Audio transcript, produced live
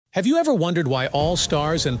Have you ever wondered why all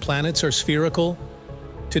stars and planets are spherical?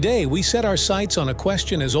 Today, we set our sights on a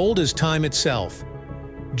question as old as time itself.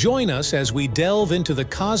 Join us as we delve into the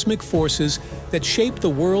cosmic forces that shape the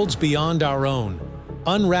worlds beyond our own,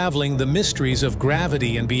 unraveling the mysteries of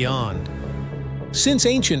gravity and beyond. Since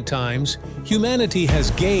ancient times, humanity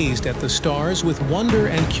has gazed at the stars with wonder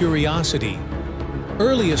and curiosity.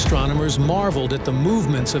 Early astronomers marveled at the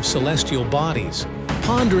movements of celestial bodies,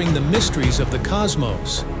 pondering the mysteries of the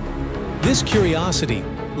cosmos. This curiosity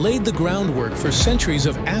laid the groundwork for centuries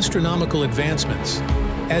of astronomical advancements.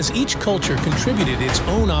 As each culture contributed its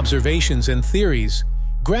own observations and theories,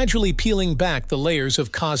 gradually peeling back the layers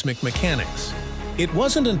of cosmic mechanics. It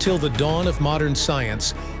wasn't until the dawn of modern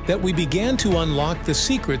science that we began to unlock the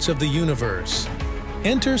secrets of the universe.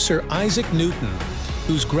 Enter Sir Isaac Newton,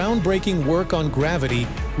 whose groundbreaking work on gravity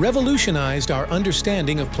revolutionized our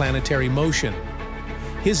understanding of planetary motion.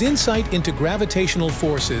 His insight into gravitational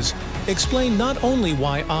forces explained not only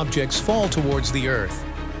why objects fall towards the Earth,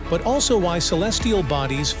 but also why celestial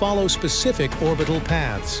bodies follow specific orbital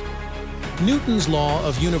paths. Newton's law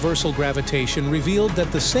of universal gravitation revealed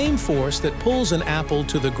that the same force that pulls an apple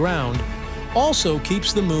to the ground also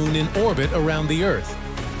keeps the moon in orbit around the Earth,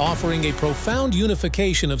 offering a profound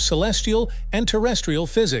unification of celestial and terrestrial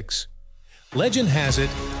physics. Legend has it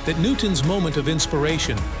that Newton's moment of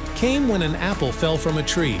inspiration came when an apple fell from a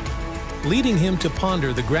tree, leading him to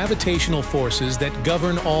ponder the gravitational forces that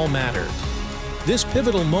govern all matter. This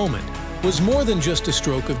pivotal moment was more than just a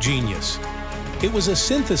stroke of genius. It was a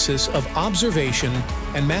synthesis of observation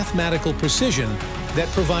and mathematical precision that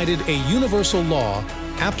provided a universal law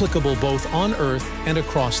applicable both on Earth and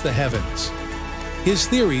across the heavens. His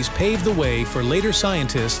theories paved the way for later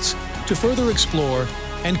scientists to further explore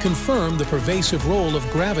and confirm the pervasive role of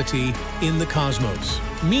gravity in the cosmos.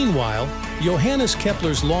 Meanwhile, Johannes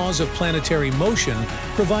Kepler's laws of planetary motion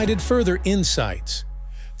provided further insights.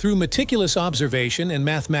 Through meticulous observation and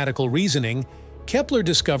mathematical reasoning, Kepler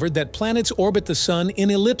discovered that planets orbit the Sun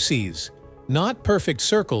in ellipses, not perfect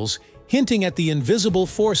circles, hinting at the invisible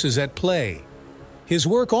forces at play. His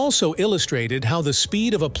work also illustrated how the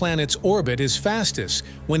speed of a planet's orbit is fastest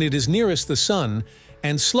when it is nearest the Sun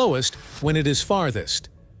and slowest when it is farthest,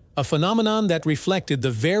 a phenomenon that reflected the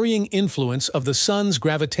varying influence of the Sun's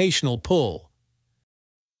gravitational pull.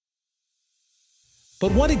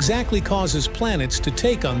 But what exactly causes planets to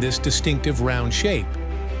take on this distinctive round shape?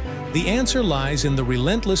 The answer lies in the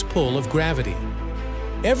relentless pull of gravity.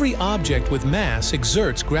 Every object with mass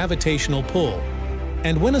exerts gravitational pull,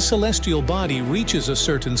 and when a celestial body reaches a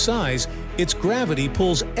certain size, its gravity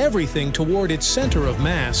pulls everything toward its center of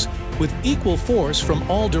mass with equal force from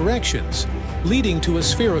all directions, leading to a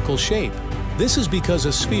spherical shape. This is because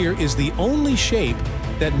a sphere is the only shape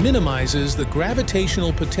that minimizes the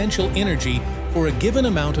gravitational potential energy for a given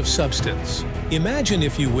amount of substance. Imagine,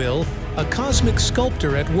 if you will, a cosmic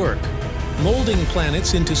sculptor at work, molding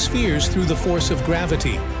planets into spheres through the force of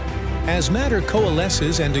gravity. As matter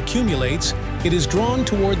coalesces and accumulates, it is drawn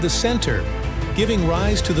toward the center, giving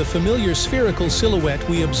rise to the familiar spherical silhouette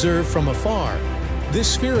we observe from afar.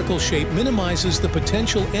 This spherical shape minimizes the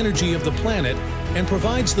potential energy of the planet and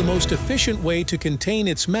provides the most efficient way to contain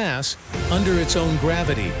its mass under its own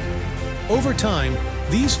gravity. Over time,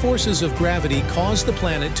 these forces of gravity cause the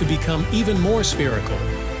planet to become even more spherical,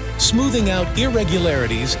 smoothing out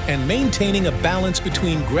irregularities and maintaining a balance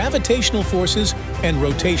between gravitational forces and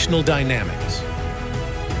rotational dynamics.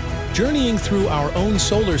 Journeying through our own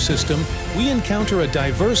solar system, we encounter a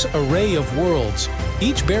diverse array of worlds,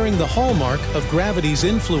 each bearing the hallmark of gravity's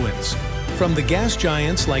influence. From the gas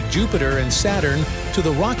giants like Jupiter and Saturn to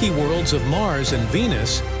the rocky worlds of Mars and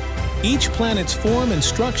Venus, each planet's form and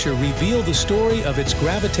structure reveal the story of its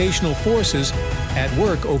gravitational forces at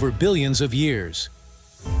work over billions of years.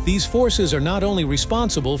 These forces are not only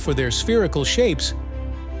responsible for their spherical shapes,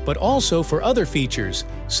 but also for other features,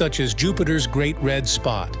 such as Jupiter's Great Red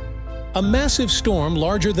Spot, a massive storm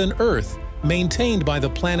larger than Earth, maintained by the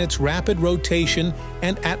planet's rapid rotation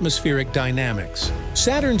and atmospheric dynamics.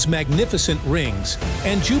 Saturn's magnificent rings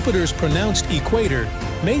and Jupiter's pronounced equator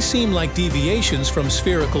may seem like deviations from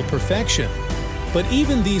spherical perfection, but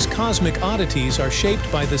even these cosmic oddities are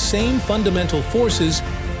shaped by the same fundamental forces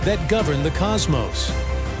that govern the cosmos.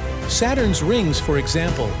 Saturn's rings, for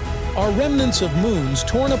example, are remnants of moons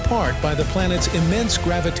torn apart by the planet's immense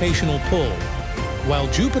gravitational pull, while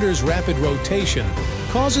Jupiter's rapid rotation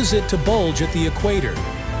causes it to bulge at the equator.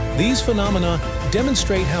 These phenomena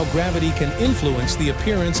demonstrate how gravity can influence the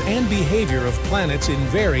appearance and behavior of planets in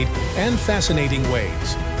varied and fascinating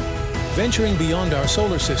ways. Venturing beyond our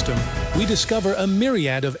solar system, we discover a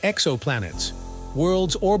myriad of exoplanets,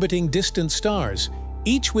 worlds orbiting distant stars,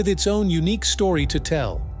 each with its own unique story to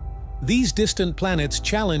tell. These distant planets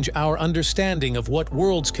challenge our understanding of what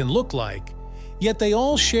worlds can look like, yet they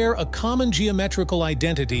all share a common geometrical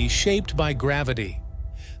identity shaped by gravity.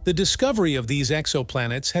 The discovery of these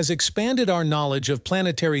exoplanets has expanded our knowledge of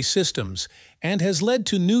planetary systems and has led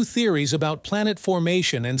to new theories about planet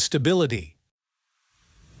formation and stability.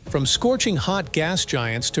 From scorching hot gas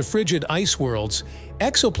giants to frigid ice worlds,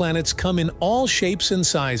 exoplanets come in all shapes and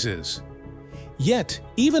sizes. Yet,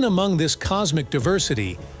 even among this cosmic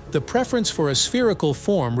diversity, the preference for a spherical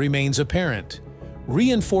form remains apparent,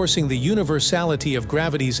 reinforcing the universality of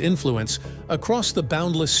gravity's influence across the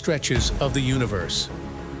boundless stretches of the universe.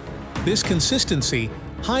 This consistency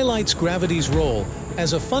highlights gravity's role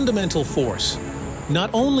as a fundamental force, not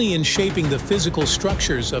only in shaping the physical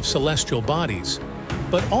structures of celestial bodies,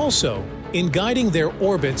 but also in guiding their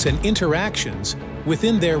orbits and interactions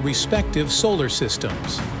within their respective solar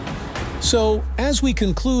systems. So, as we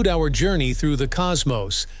conclude our journey through the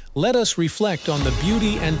cosmos, let us reflect on the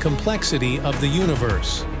beauty and complexity of the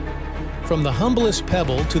universe. From the humblest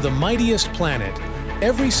pebble to the mightiest planet,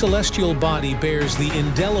 every celestial body bears the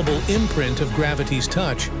indelible imprint of gravity's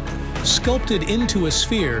touch, sculpted into a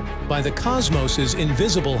sphere by the cosmos's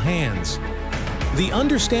invisible hands. The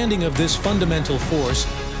understanding of this fundamental force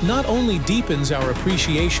not only deepens our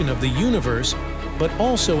appreciation of the universe, but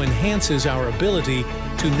also enhances our ability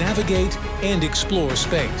to navigate and explore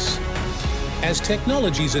space. As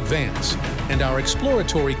technologies advance and our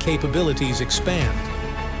exploratory capabilities expand,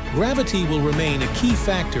 gravity will remain a key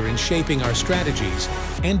factor in shaping our strategies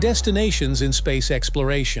and destinations in space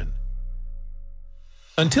exploration.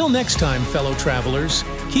 Until next time, fellow travelers,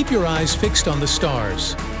 keep your eyes fixed on the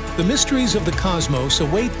stars. The mysteries of the cosmos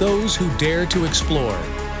await those who dare to explore.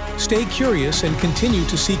 Stay curious and continue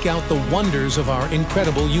to seek out the wonders of our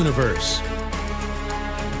incredible universe.